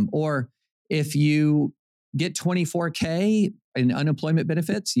problem. Or if you get $24K in unemployment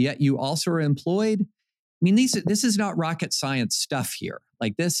benefits, yet you also are employed. I mean, this is not rocket science stuff here.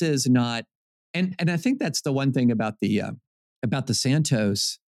 Like, this is not, and I think that's the one thing about the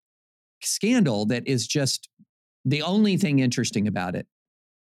Santos scandal that is just the only thing interesting about it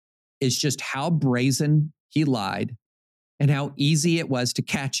is just how brazen he lied and how easy it was to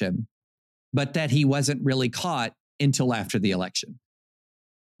catch him, but that he wasn't really caught until after the election.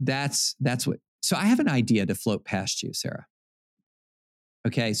 That's what. So I have an idea to float past you, Sarah.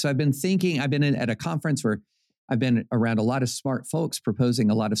 Okay, so I've been at a conference where I've been around a lot of smart folks proposing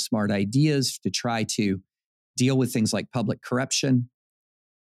a lot of smart ideas to try to deal with things like public corruption.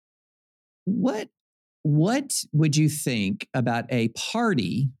 What would you think about a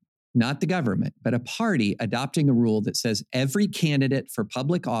party, not the government, but a party adopting a rule that says every candidate for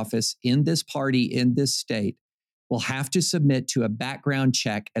public office in this party in this state will have to submit to a background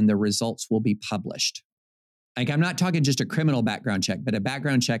check and the results will be published? Like, I'm not talking just a criminal background check, but a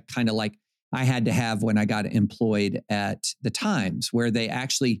background check kind of like I had to have when I got employed at the Times, where they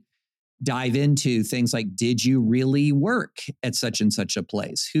actually dive into things like, did you really work at such and such a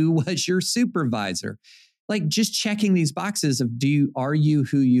place? Who was your supervisor? Like, just checking these boxes of are you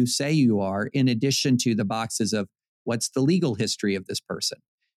who you say you are, in addition to the boxes of what's the legal history of this person,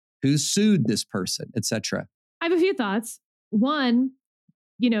 who sued this person, etc. I have a few thoughts. One,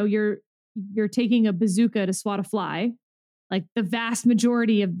 you're taking a bazooka to swat a fly. Like, the vast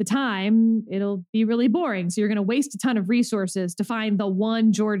majority of the time, it'll be really boring. So you're going to waste a ton of resources to find the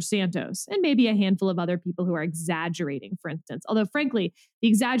one George Santos and maybe a handful of other people who are exaggerating, for instance. Although, frankly, the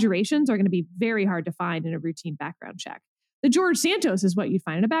exaggerations are going to be very hard to find in a routine background check. The George Santos is what you'd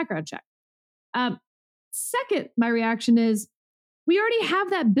find in a background check. Second, my reaction is, we already have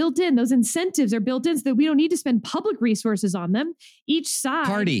that built in. Those incentives are built in so that we don't need to spend public resources on them. Each side...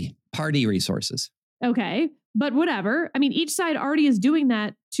 Party resources. Okay, but whatever. I mean, each side already is doing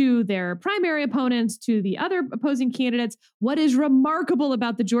that to their primary opponents, to the other opposing candidates. What is remarkable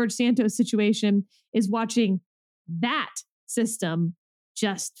about the George Santos situation is watching that system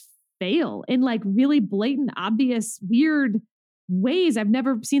just fail in like really blatant, obvious, weird ways. I've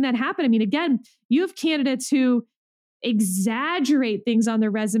never seen that happen. I mean, again, you have candidates who exaggerate things on their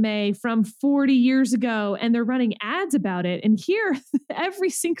resume from 40 years ago, and they're running ads about it. And here,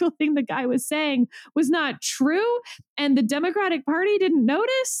 every single thing the guy was saying was not true, and the Democratic Party didn't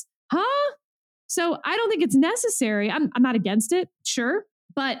notice? Huh? So I don't think it's necessary. I'm not against it, sure,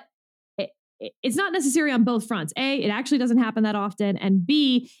 but it's not necessary on both fronts. A, it actually doesn't happen that often, and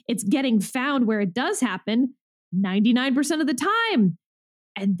B, it's getting found where it does happen 99% of the time.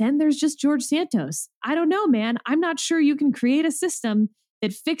 And then there's just George Santos. I don't know, man. I'm not sure you can create a system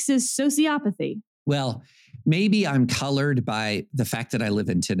that fixes sociopathy. Well, maybe I'm colored by the fact that I live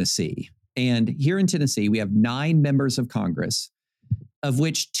in Tennessee. And here in Tennessee, we have 9 members of Congress, of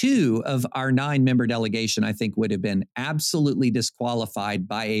which 2 of our 9-member delegation, I think, would have been absolutely disqualified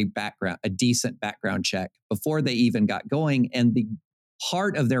by a decent background check before they even got going. And the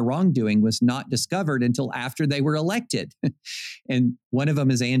part of their wrongdoing was not discovered until after they were elected. And one of them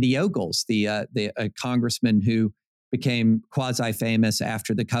is Andy Ogles, the congressman who became quasi-famous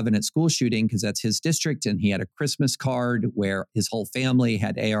after the Covenant school shooting, because that's his district. And he had a Christmas card where his whole family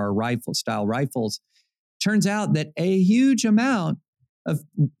had AR style rifles. Turns out that a huge amount of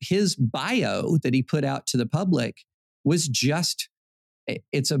his bio that he put out to the public was just,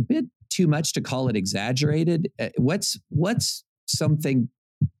 it's a bit too much to call it exaggerated. What's something,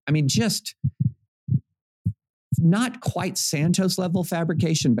 I mean, just not quite Santos level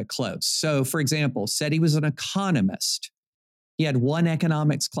fabrication, but close. So, for example, said he was an economist. He had one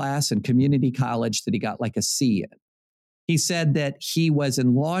economics class in community college that he got like a C in. He said that he was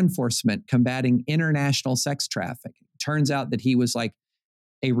in law enforcement combating international sex trafficking. Turns out that he was like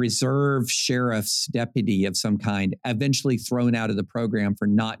a reserve sheriff's deputy of some kind, eventually thrown out of the program for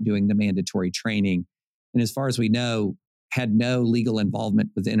not doing the mandatory training. And as far as we know, had no legal involvement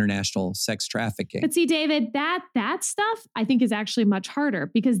with international sex trafficking. But see, David, that stuff I think is actually much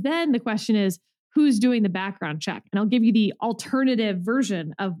harder, because then the question is, who's doing the background check? And I'll give you the alternative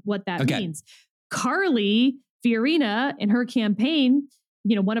version of what that means. Carly Fiorina, in her campaign,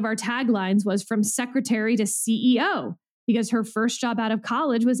 one of our taglines was from secretary to CEO, because her first job out of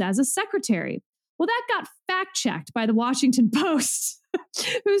college was as a secretary. Well, that got fact-checked by the Washington Post,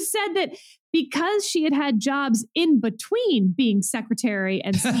 who said that because she had had jobs in between being secretary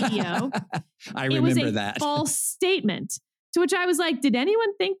and CEO, it was a false statement. To which I was like, did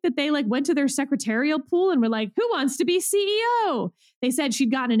anyone think that they went to their secretarial pool and were like, who wants to be CEO? They said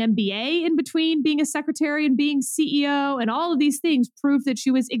she'd gotten an MBA in between being a secretary and being CEO, and all of these things proved that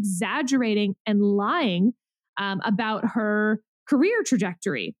she was exaggerating and lying about her career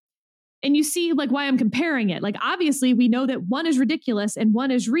trajectory. And you see why I'm comparing it. Obviously we know that one is ridiculous and one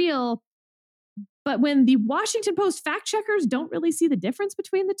is real, but when the Washington Post fact checkers don't really see the difference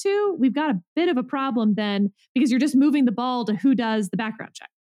between the two, we've got a bit of a problem then, because you're just moving the ball to who does the background check.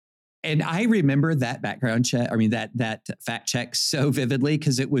 And I remember that background check, that fact check so vividly,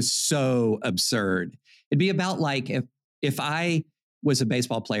 because it was so absurd. It'd be about if I was a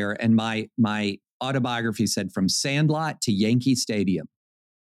baseball player and my autobiography said from Sandlot to Yankee Stadium.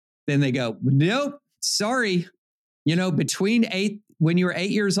 Then they go, nope, sorry. When you were 8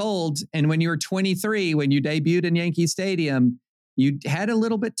 years old and when you were 23, when you debuted in Yankee Stadium, you had a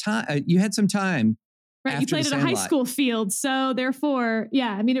little bit time. You had some time. Right. You played at a high school field. So therefore,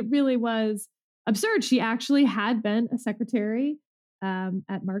 it really was absurd. She actually had been a secretary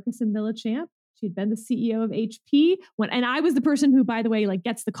at Marcus and Millichamp. She'd been the CEO of HP and I was the person who, by the way,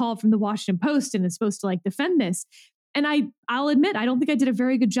 gets the call from the Washington Post and is supposed to defend this. And I'll admit, I don't think I did a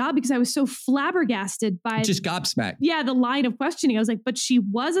very good job, because I was so flabbergasted by just gobsmacked. Yeah, the line of questioning. I was like, but she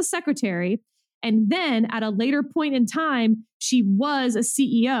was a secretary. And then at a later point in time, she was a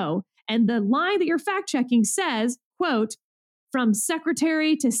CEO. And the line that you're fact checking says, quote, from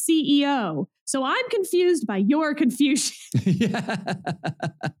secretary to CEO. So I'm confused by your confusion. Yeah.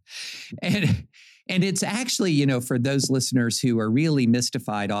 And it's actually, for those listeners who are really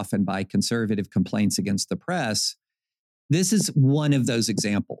mystified often by conservative complaints against the press, this is one of those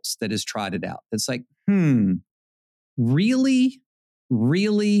examples that is trotted out. It's like, really?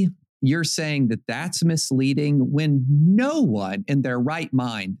 Really? You're saying that that's misleading when no one in their right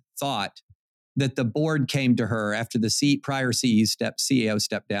mind thought that the board came to her after the prior CEO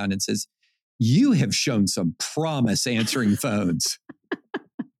stepped down and says, you have shown some promise answering phones.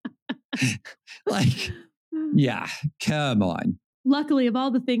 Yeah, come on. Luckily, of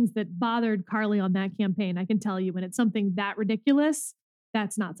all the things that bothered Carly on that campaign, I can tell you when it's something that ridiculous,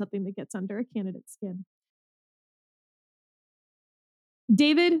 that's not something that gets under a candidate's skin.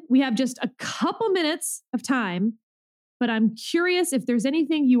 David, we have just a couple minutes of time, but I'm curious if there's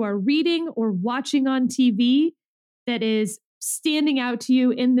anything you are reading or watching on TV that is standing out to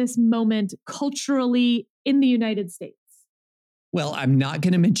you in this moment culturally in the United States. Well, I'm not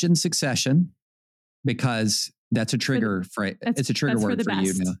going to mention Succession, because that's a trigger it's a trigger word for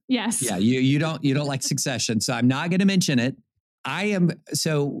you now. Yes. Yeah. You don't like Succession. So I'm not going to mention it. I've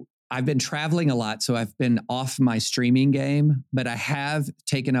been traveling a lot, so I've been off my streaming game, but I have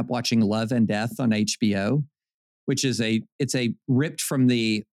taken up watching Love and Death on HBO, which is it's ripped from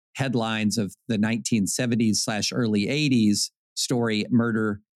the headlines of the 1970s / early 80s story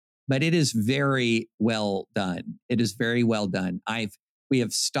Murder, but it is very well done. It is very well done.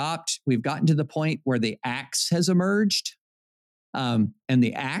 We've gotten to the point where the axe has emerged, and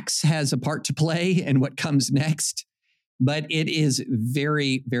the axe has a part to play in what comes next, but it is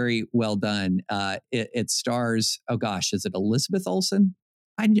very, very well done. It stars, is it Elizabeth Olsen?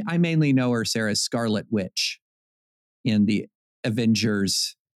 I mainly know her, Sarah, as Scarlet Witch in the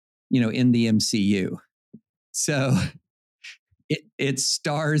Avengers, in the MCU. So it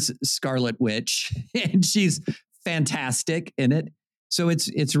stars Scarlet Witch, and she's fantastic in it. So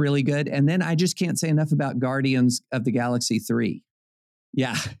it's really good. And then I just can't say enough about Guardians of the Galaxy 3.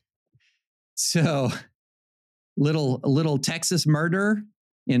 Yeah. So little Texas murder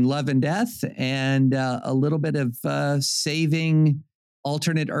in Love and Death, and a little bit of saving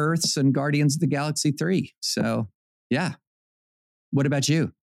alternate Earths and Guardians of the Galaxy 3. So yeah. What about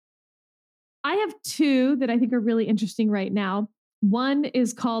you? I have two that I think are really interesting right now. One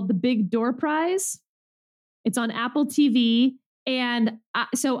is called The Big Door Prize. It's on Apple TV. And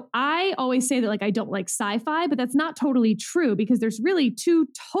so I always say that I don't like sci-fi, but that's not totally true, because there's really two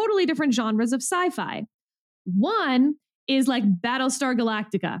totally different genres of sci-fi. One is Battlestar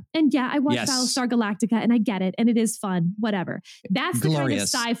Galactica. And yeah, I watch Battlestar Galactica and I get it. And it is fun, whatever. That's the kind of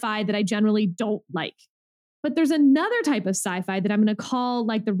sci-fi that I generally don't like. But there's another type of sci-fi that I'm going to call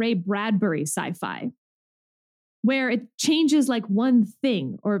like the Ray Bradbury sci-fi, where it changes like one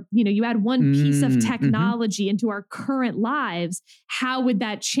thing, or, you add one piece of technology into our current lives. How would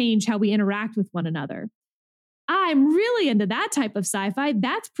that change how we interact with one another? I'm really into that type of sci-fi.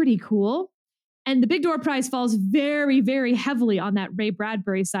 That's pretty cool. And the Big Door Prize falls very, very heavily on that Ray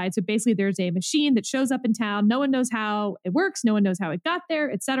Bradbury side. So basically there's a machine that shows up in town. No one knows how it works. No one knows how it got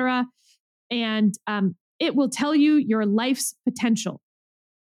there, et cetera. And it will tell you your life's potential.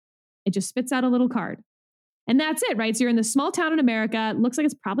 It just spits out a little card. And that's it, right? So you're in this small town in America. It looks like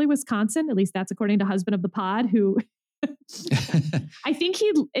it's probably Wisconsin. At least that's according to husband of the pod, who I think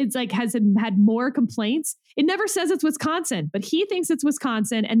has had more complaints. It never says it's Wisconsin, but he thinks it's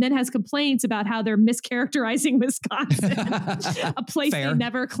Wisconsin and then has complaints about how they're mischaracterizing Wisconsin, a place they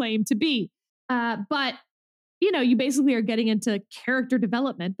never claimed to be. But you basically are getting into character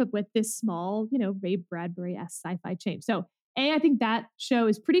development, but with this small, Ray Bradbury-esque sci-fi change. So I think that show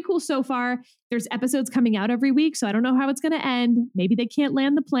is pretty cool so far. There's episodes coming out every week, so I don't know how it's going to end. Maybe they can't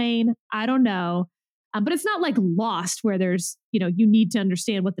land the plane. I don't know. But it's not like Lost where there's, you need to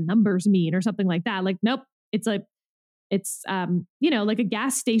understand what the numbers mean or something like that. Like, nope. It's like a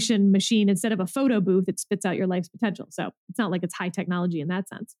gas station machine instead of a photo booth. It spits out your life's potential. So it's not like it's high technology in that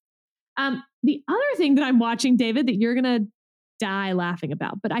sense. The other thing that I'm watching, David, that you're going to die laughing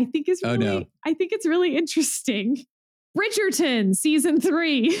about, but I think is really, I think it's really interesting. Bridgerton season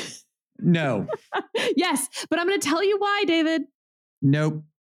 3. No. Yes, but I'm going to tell you why, David. Nope.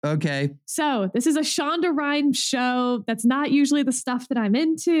 Okay. So this is a Shonda Rhimes show. That's not usually the stuff that I'm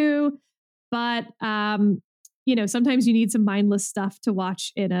into, but sometimes you need some mindless stuff to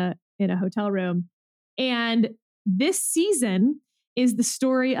watch in a hotel room. And this season is the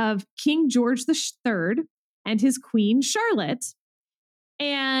story of King George III and his queen Charlotte.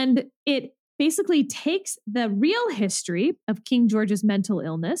 And it basically takes the real history of King George's mental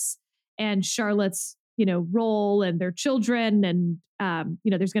illness and Charlotte's, role and their children. And,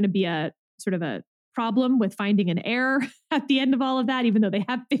 there's going to be a sort of a problem with finding an heir at the end of all of that, even though they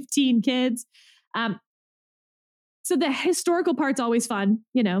have 15 kids. So the historical part's always fun.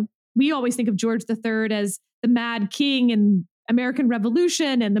 We always think of George III as the mad king in American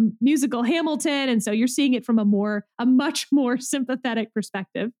Revolution and the musical Hamilton. And so you're seeing it from a much more sympathetic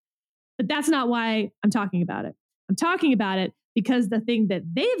perspective. But that's not why I'm talking about it. I'm talking about it because the thing that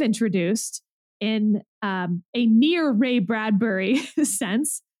they've introduced in a near Ray Bradbury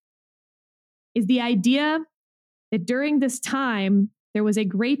sense is the idea that during this time, there was a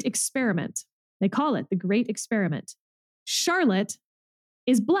great experiment. They call it the Great Experiment. Charlotte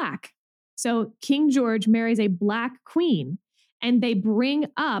is Black. So King George marries a Black queen, and they bring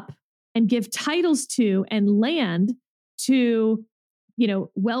up and give titles to and land to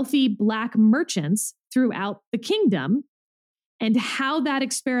wealthy Black merchants throughout the kingdom, and how that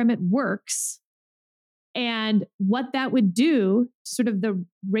experiment works and what that would do to sort of the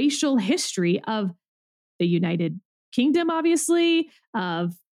racial history of the United Kingdom, obviously,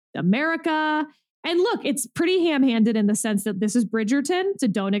 of America. And look, it's pretty ham-handed in the sense that this is Bridgerton, so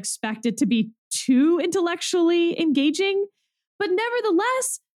don't expect it to be too intellectually engaging, but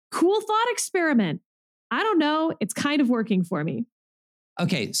nevertheless, cool thought experiment. I don't know. It's kind of working for me.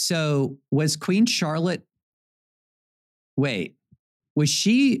 Okay, so was Queen Charlotte, was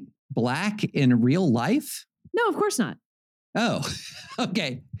she Black in real life? No, of course not. Oh,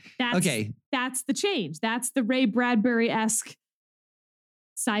 okay. That's the change. That's the Ray Bradbury-esque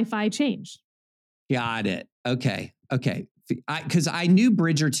sci-fi change. Got it. Okay. Because I knew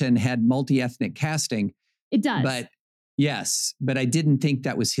Bridgerton had multi-ethnic casting. It does. But I didn't think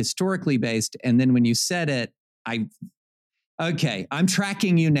that was historically based. And then when you said it, I'm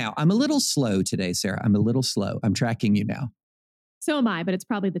tracking you now. I'm a little slow today, Sarah. I'm a little slow. I'm tracking you now. So am I, but it's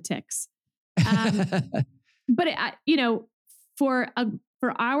probably the ticks. But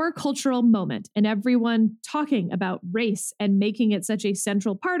for our cultural moment and everyone talking about race and making it such a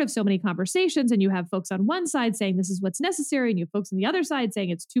central part of so many conversations, and you have folks on one side saying this is what's necessary, and you have folks on the other side saying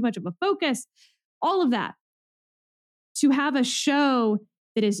it's too much of a focus, all of that, to have a show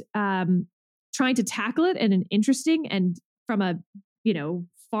that is trying to tackle it in an interesting and from a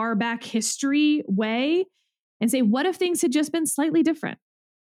far back history way, and say, what if things had just been slightly different?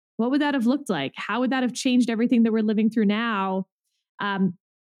 What would that have looked like? How would that have changed everything that we're living through now? And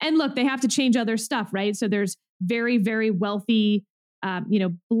look, they have to change other stuff, right? So there's very, very wealthy,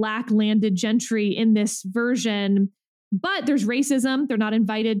 Black landed gentry in this version, but there's racism. They're not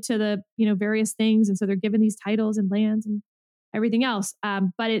invited to the, various things. And so they're given these titles and lands and everything else.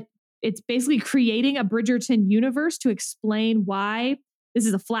 But it's basically creating a Bridgerton universe to explain why this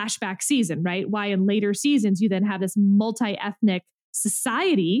is a flashback season, right? Why in later seasons you then have this multi-ethnic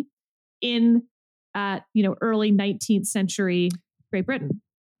society in, early 19th century Great Britain.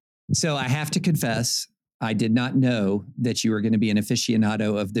 So I have to confess, I did not know that you were going to be an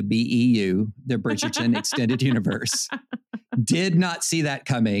aficionado of the BEU, the Bridgerton Extended Universe. Did not see that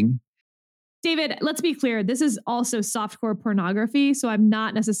coming. David, let's be clear. This is also softcore pornography, so I'm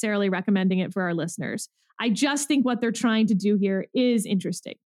not necessarily recommending it for our listeners. I just think what they're trying to do here is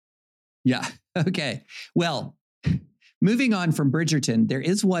interesting. Yeah. Okay. Well, moving on from Bridgerton, there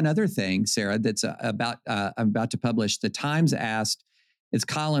is one other thing, Sarah, that's I'm about to publish. The Times asked its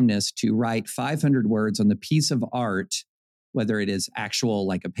columnist to write 500 words on the piece of art, whether it is actual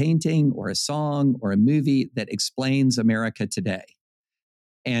like a painting or a song or a movie that explains America today.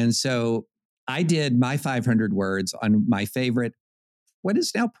 And so I did my 500 words on my favorite, what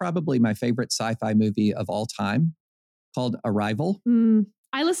is now probably my favorite sci-fi movie of all time, called Arrival.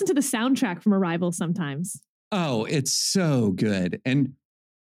 I listen to the soundtrack from Arrival sometimes. Oh, it's so good. And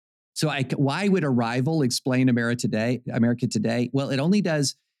so why would Arrival explain America today? Well, it only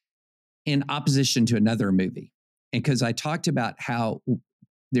does in opposition to another movie. And because I talked about how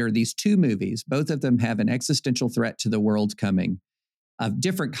there are these two movies, both of them have an existential threat to the world coming of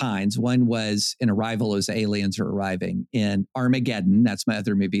different kinds. One was in Arrival as aliens are arriving. In Armageddon, that's my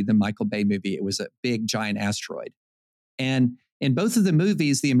other movie, the Michael Bay movie, it was a big giant asteroid. And in both of the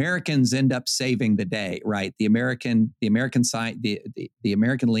movies, the Americans end up saving the day, right? The American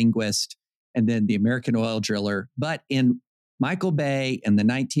linguist, and then the American oil driller. But in Michael Bay in the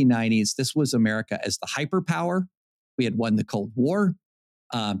 1990s, this was America as the hyperpower. We had won the Cold War.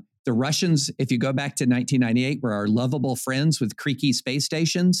 The Russians, if you go back to 1998, were our lovable friends with creaky space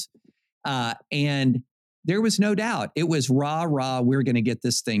stations. And there was no doubt it was rah, we're going to get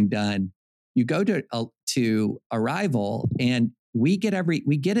this thing done. You go to Arrival and we get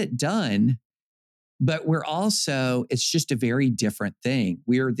it done, but it's just a very different thing.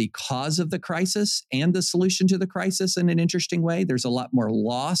 We're the cause of the crisis and the solution to the crisis in an interesting way. There's a lot more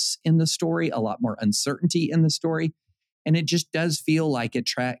loss in the story, a lot more uncertainty in the story. And it just does feel like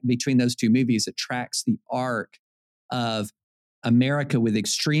between those two movies, it tracks the arc of America with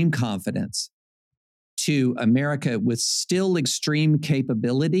extreme confidence to America with still extreme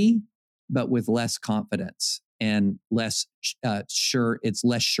capability, but with less confidence and less sure. It's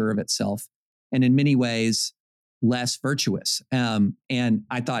less sure of itself, and in many ways, less virtuous. And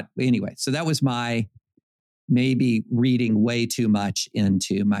I thought, anyway, so that was my maybe reading way too much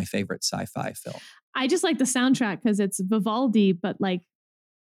into my favorite sci-fi film. I just like the soundtrack because it's Vivaldi, but like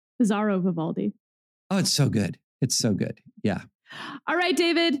bizarro Vivaldi. Oh, it's so good. It's so good. Yeah. All right,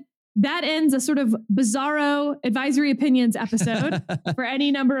 David. That ends a sort of bizarro advisory opinions episode for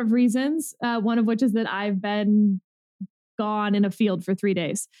any number of reasons. One of which is that I've been gone in a field for 3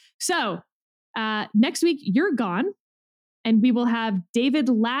 days. So next week you're gone and we will have David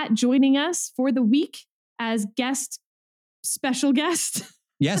Latt joining us for the week as special guest.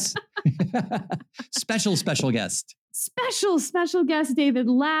 Yes. Special guest. Special guest, David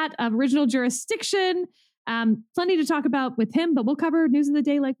Latt of Original Jurisdiction. Plenty to talk about with him, but we'll cover news of the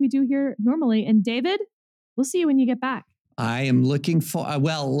day like we do here normally. And David, we'll see you when you get back. I am looking for,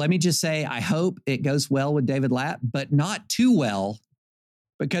 let me just say, I hope it goes well with David Latt, but not too well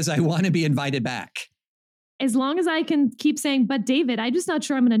because I want to be invited back. As long as I can keep saying, but David, I'm just not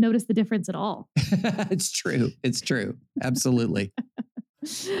sure I'm going to notice the difference at all. It's true. Absolutely.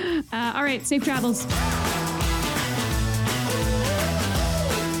 All right. Safe travels.